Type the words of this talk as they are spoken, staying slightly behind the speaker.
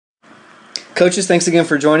Coaches, thanks again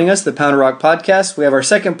for joining us, the Pound Rock Podcast. We have our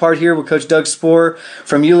second part here with Coach Doug Sporrer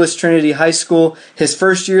from Euless Trinity High School, his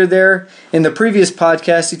first year there. In the previous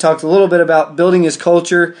podcast, he talked a little bit about building his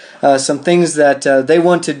culture, some things that they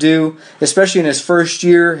want to do, especially in his first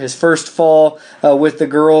year, his first fall with the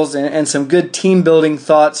girls, and some good team-building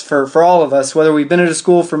thoughts for all of us, whether we've been at a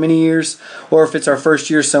school for many years or if it's our first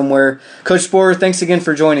year somewhere. Coach Sporrer, thanks again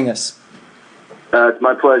for joining us. It's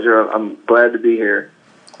my pleasure. I'm glad to be here.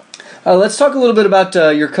 Let's talk a little bit about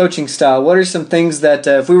your coaching style. What are some things that,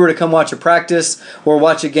 if we were to come watch a practice or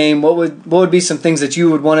watch a game, what would be some things that you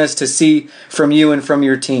would want us to see from you and from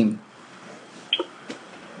your team?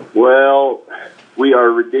 Well, we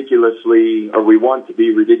want to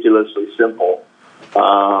be ridiculously simple.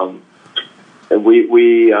 And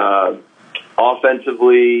we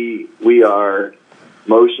offensively, we are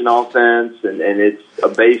motion offense, and it's a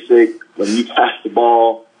basic. When you pass the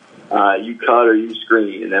ball, you cut or you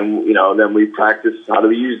screen, and then we practice how do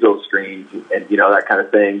we use those screens and that kind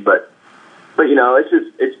of thing. But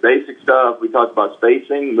it's basic stuff. We talked about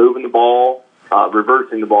spacing, moving the ball,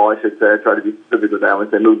 reversing the ball. I should say. I try to be specific with that. When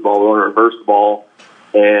I say move the ball, we want to reverse the ball,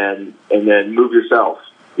 and then move yourself.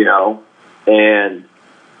 And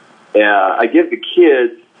I give the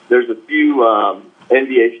kids. There's a few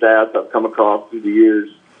NBA stats I've come across through the years.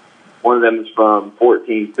 One of them is from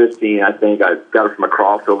 14-15, I think. I got it from a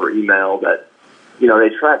crossover email that, they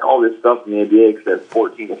track all this stuff in the NBA because there's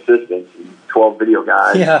 14 assistants and 12 video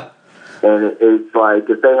guys. Yeah. And it's like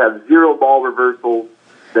if they have 0 ball reversals,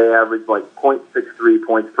 they average like 0.63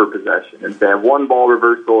 points per possession. And if they have 1 ball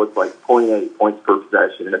reversal, it's like 0.8 points per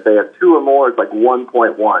possession. And if they have 2 or more, it's like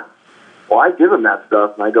 1.1. Well, I give them that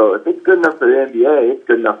stuff, and I go, if it's good enough for the NBA, it's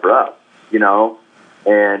good enough for us,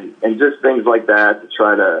 And just things like that to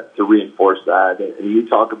try to reinforce that. And you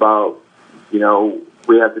talk about,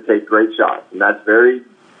 we have to take great shots. And that's very,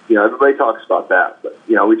 everybody talks about that. But,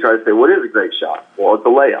 we try to say, what is a great shot? Well, it's a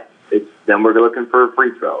layup. Then we're looking for a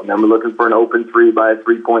free throw. And then we're looking for an open three by a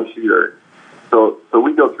 3-point shooter. So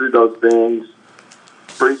we go through those things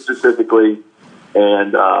pretty specifically.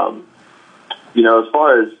 And, as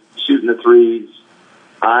far as shooting the threes,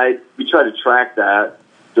 we try to track that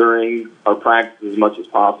during our practice as much as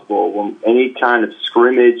possible. When any kind of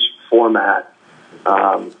scrimmage format,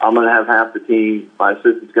 I'm going to have half the team, my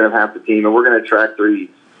assistant's going to have half the team, and we're going to track threes.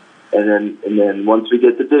 And then once we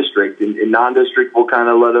get to district, in non-district, we'll kind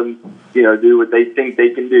of let them, do what they think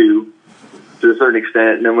they can do to a certain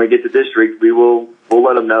extent. And then when we get to district, we'll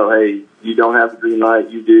let them know, hey, you don't have the green light,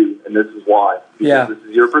 you do, and this is why. Yeah. This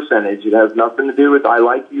is your percentage. It has nothing to do with I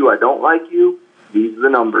like you, I don't like you. These are the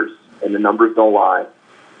numbers, and the numbers don't lie.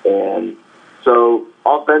 And so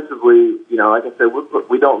offensively, like I said,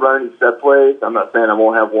 we don't run any set plays. I'm not saying I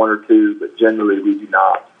won't have 1 or 2, but generally we do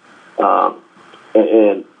not.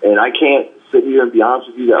 And I can't sit here and be honest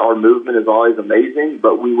with you that our movement is always amazing,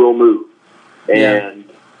 but we will move. And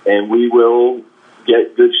we will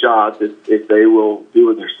get good shots if they will do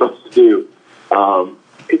what they're supposed to do.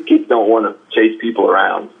 Kids don't want to chase people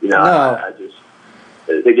around. No.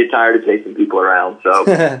 They get tired of chasing people around.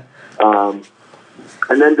 So,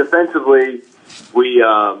 and then defensively,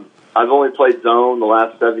 I've only played zone the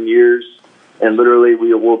last 7 years, and literally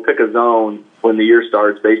we'll pick a zone when the year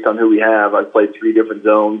starts based on who we have. I've played 3 different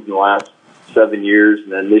zones in the last 7 years,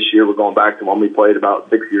 and then this year we're going back to one we played about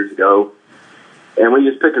 6 years ago. And we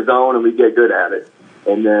just pick a zone and we get good at it.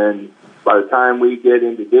 And then by the time we get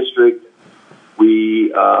into district,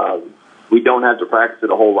 we don't have to practice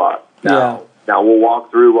it a whole lot. Now we'll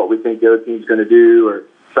walk through what we think the other team's going to do, or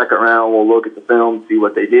second round we'll look at the film, see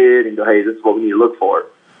what they did, and go, hey, this is what we need to look for.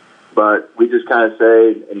 But we just kind of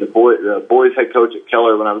say, and the boys head coach at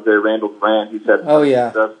Keller when I was there, Randall Grant, he said,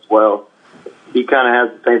 as well. He kind of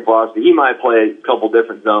has the same philosophy. He might play a couple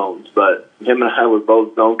different zones, but him and I were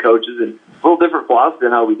both zone coaches, and a little different philosophy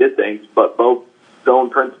in how we did things, but both zone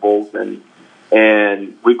principles. And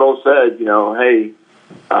we both said, hey,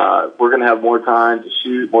 we're going to have more time to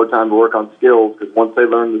shoot, more time to work on skills, because once they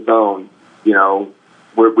learn the zone,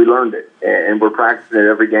 we learned it, and we're practicing it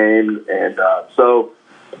every game. And so,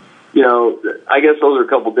 I guess those are a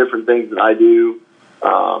couple different things that I do.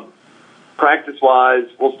 Practice-wise,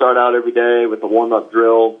 we'll start out every day with a warm-up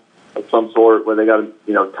drill of some sort where they got to,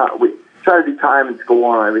 we try to do time and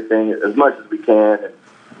score on everything as much as we can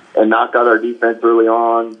and knock out our defense early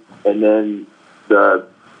on. And then the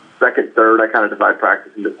second, third, I kind of divide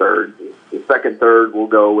practice into thirds. The second, third, we'll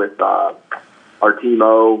go with our Team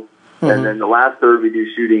O. Mm-hmm. And then the last third, we do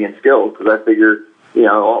shooting and skills, because I figure,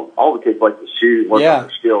 all the kids like to shoot and work on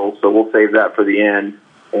their skills, so we'll save that for the end.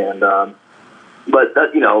 And but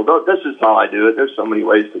that, that's just how I do it. There's so many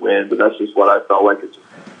ways to win, but that's just what I felt like. It's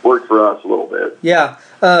worked for us a little bit. Yeah.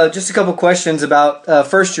 Just a couple questions about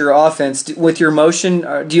first your offense. With your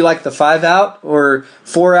motion, do you like the 5 out or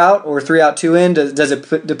 4 out or 3 out 2 in? Does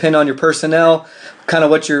it depend on your personnel? Kind of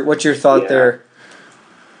what's your thought there?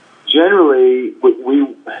 Generally,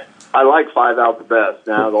 I like 5 out the best.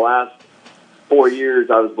 Now, the last 4 years,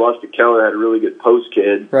 I was blessed that Keller had a really good post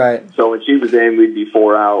kid. Right. So when she was in, we'd be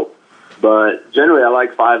 4 out. But generally, I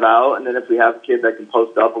like 5 out. And then if we have a kid that can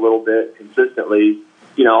post up a little bit consistently,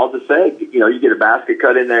 I'll just say, you get a basket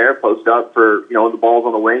cut in there, post up for, when the ball's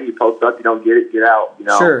on the wing, you post up, you don't get it, get out,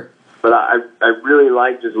 Sure. But I really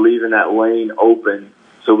like just leaving that lane open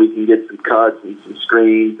so we can get some cuts and some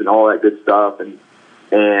screens and all that good stuff. And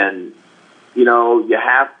you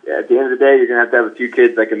have, at the end of the day, you're going to have a few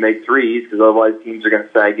kids that can make threes because otherwise teams are going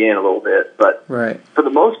to sag in a little bit. But right. For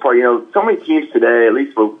the most part, so many teams today, at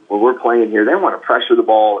least where we're playing here, they want to pressure the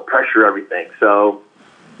ball and pressure everything. So,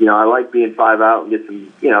 I like being 5 out and get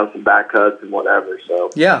some, some back cuts and whatever. So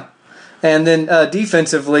yeah. And then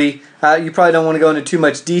defensively, you probably don't want to go into too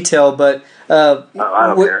much detail, but I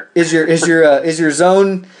don't care. Is your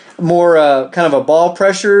zone more kind of a ball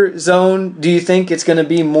pressure zone? Do you think it's going to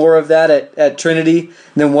be more of that at Trinity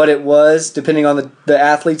than what it was, depending on the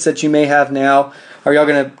athletes that you may have now? Are y'all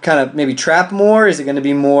going to kind of maybe trap more? Is it going to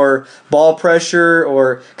be more ball pressure,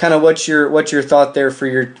 or kind of what's your thought there for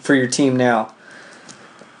your team now?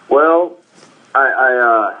 Well, that's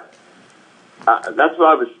what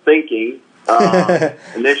I was thinking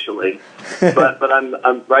initially, but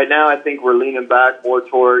I'm right now. I think we're leaning back more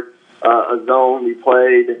toward a zone. We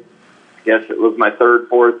played, I guess it was my 3rd,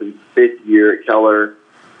 4th, and 5th year at Keller,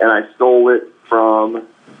 and I stole it from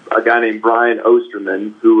a guy named Brian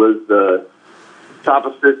Osterman, who was the top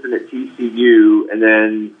assistant at TCU, and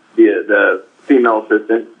then the female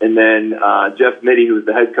assistant, and then Jeff Mitty, who was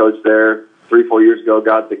the head coach there 3-4 years ago,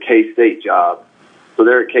 got the K-State job. So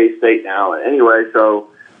they're at K-State now. Anyway, so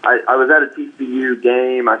I was at a TCU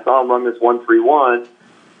game. I saw him run this 1-3-1,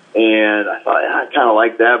 and I thought, I kind of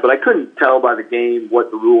like that. But I couldn't tell by the game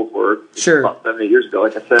what the rules were. Sure. About 7-8 years ago,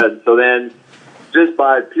 like I said. So then, just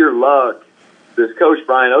by pure luck, this coach,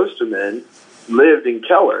 Brian Osterman, lived in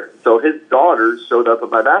Keller. So his daughters showed up at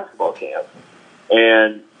my basketball camp.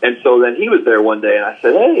 And so then he was there one day, and I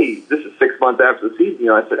said, hey, this is 6 months after the season.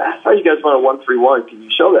 I said, I saw you guys run a 1-3-1. Can you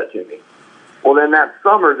show that to me? Well, then that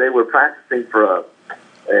summer they were practicing for a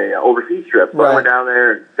overseas trip. So I went down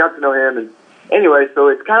there and got to know him. And anyway, so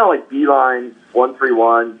it's kind of like beeline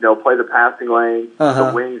 1-3-1. Play the passing lane.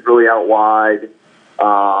 The wing's really out wide,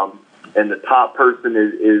 and the top person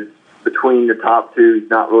is between the top two. He's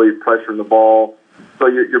not really pressuring the ball. So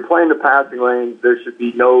you're playing the passing lane. There should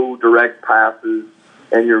be no direct passes,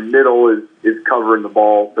 and your middle is covering the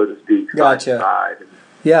ball, so to speak, side to side.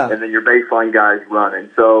 Yeah. And then your baseline guys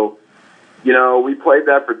running. So, we played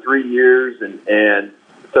that for 3 years and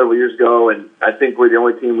several years ago, and I think we're the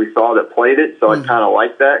only team we saw that played it, so I kind of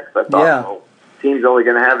like that because I thought, team's only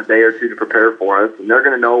going to have a day or two to prepare for us, and they're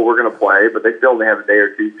going to know we're going to play, but they still only have a day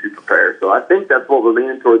or two to prepare. So I think that's what we're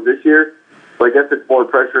leaning towards this year. So I guess it's more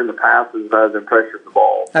pressure in the passes rather than pressure in the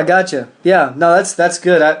ball. So. I gotcha. Yeah, no, that's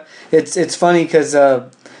good. It's funny because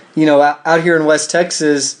out here in West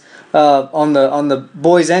Texas, on the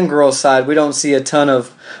boys and girls side, we don't see a ton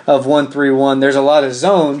of 1-3-1. There's a lot of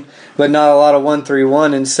zone, but not a lot of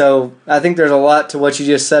 1-3-1, and so I think there's a lot to what you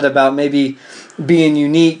just said about maybe being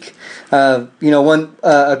unique. A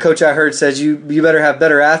coach I heard says you better have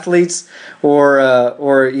better athletes or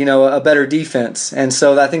a better defense, and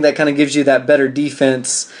so I think that kind of gives you that better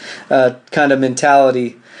defense kind of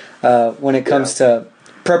mentality when it comes to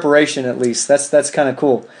preparation. At least that's kind of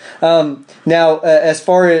cool. Now, as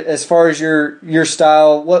far as your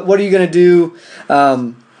style, what are you going to do?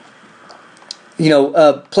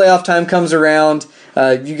 Playoff time comes around.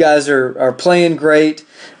 You guys are playing great.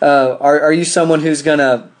 Are you someone who's going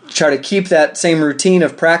to try to keep that same routine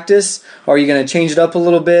of practice? Are you going to change it up a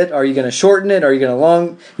little bit? Are you going to shorten it? Are you going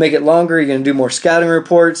to make it longer? Are you going to do more scouting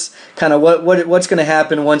reports? Kind of what's going to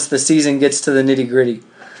happen once the season gets to the nitty-gritty?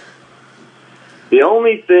 The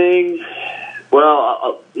only thing,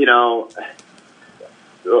 a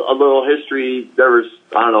little history. There was,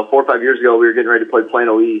 4 or 5 years ago, we were getting ready to play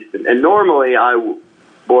Plano East, and normally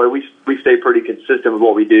we stay pretty consistent with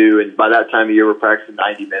what we do, and by that time of year, we're practicing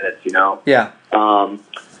 90 minutes, Yeah.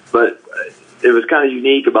 But it was kind of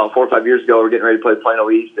unique. About 4 or 5 years ago, we were getting ready to play Plano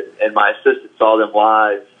East, and my assistant saw them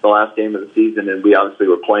live the last game of the season, and we obviously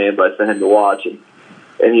were playing, but I sent him to watch, and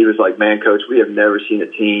he was like, man, Coach, we have never seen a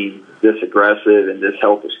team this aggressive and this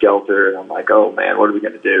helter-skelter, and I'm like, oh, man, what are we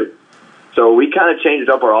going to do? So we kind of changed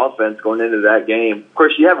up our offense going into that game. Of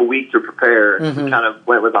course, you have a week to prepare. Mm-hmm. We kind of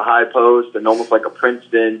went with a high post and almost like a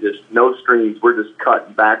Princeton, just no screens. We're just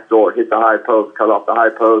cut backdoor, hit the high post, cut off the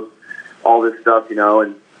high post, all this stuff,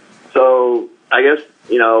 And so I guess,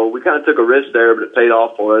 we kind of took a risk there, but it paid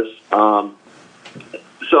off for us.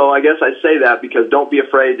 So I guess I say that because don't be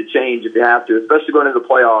afraid to change if you have to, especially going into the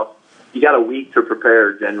playoffs. You got a week to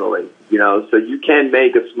prepare generally, so you can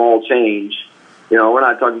make a small change. We're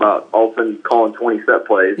not talking about all of a sudden calling 20 set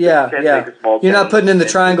plays. Yeah. Make a small You're change. not putting in the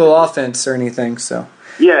triangle offense or anything, so.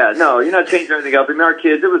 Yeah, no, you're not changing anything up. I mean, our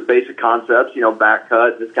kids, it was basic concepts, back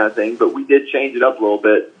cut, this kind of thing, but we did change it up a little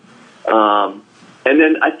bit. And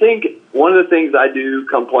then I think one of the things I do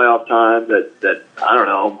come playoff time that I don't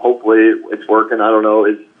know, hopefully it's working, I don't know,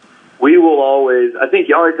 is we will always, I think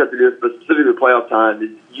you always have to do this, but specifically playoff time, is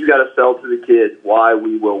you got to sell to the kids why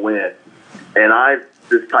we will win. And I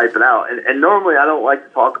just type it out. And normally I don't like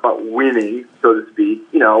to talk about winning, so to speak.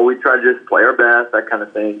 We try to just play our best, that kind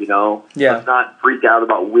of thing, Yeah. Let's not freak out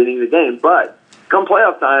about winning the game. But come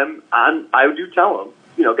playoff time, I do tell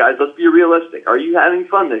them, guys, let's be realistic. Are you having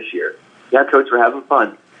fun this year? Yeah, coach, we're having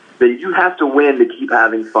fun. Then you have to win to keep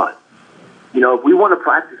having fun. If we want to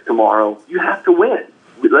practice tomorrow, you have to win.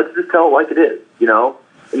 Let's just tell it like it is,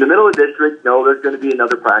 In the middle of the district, there's going to be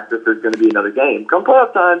another practice. There's going to be another game. Come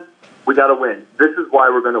playoff time, we got to win. This is why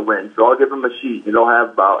we're going to win. So I'll give them a sheet, and they'll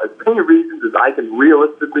have about as many reasons as I can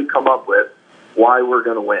realistically come up with why we're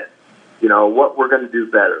going to win. What we're going to do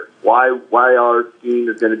better. Why our scheme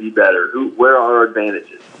is going to be better. Where are our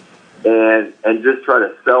advantages? And just try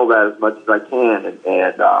to sell that as much as I can.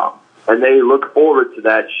 And they look forward to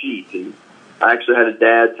that sheet. And I actually had a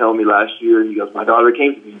dad tell me last year, he goes, my daughter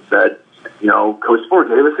came to me and said, Coach Sporrer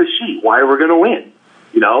gave us a sheet. Why we're going to win?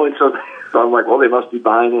 And so I'm like, well, they must be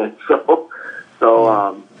buying in.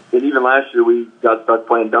 And even last year we got stuck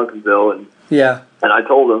playing Duncanville, and I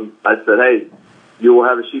told them, I said, hey, you will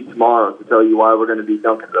have a sheet tomorrow to tell you why we're going to beat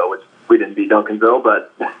Duncanville, which we didn't beat Duncanville,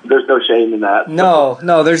 but there's no shame in that. No,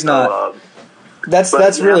 there's not.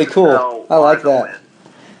 That's really cool. I like that.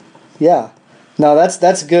 Yeah. No,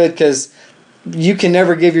 that's good because you can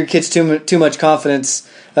never give your kids too much confidence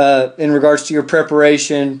in regards to your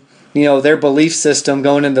preparation, their belief system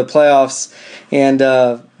going into the playoffs, and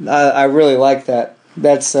I really like that.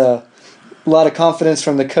 That's a lot of confidence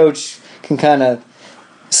from the coach can kind of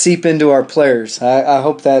seep into our players. I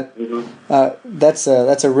hope that that's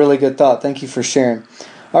a really good thought. Thank you for sharing.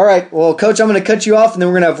 All right, well, Coach, I'm going to cut you off, and then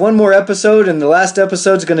we're going to have one more episode, and the last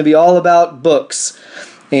episode is going to be all about books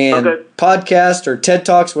and podcast or TED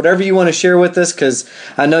Talks, whatever you want to share with us, because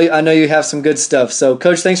I know you have some good stuff. So,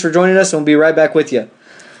 Coach, thanks for joining us, and we'll be right back with you.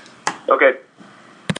 Okay.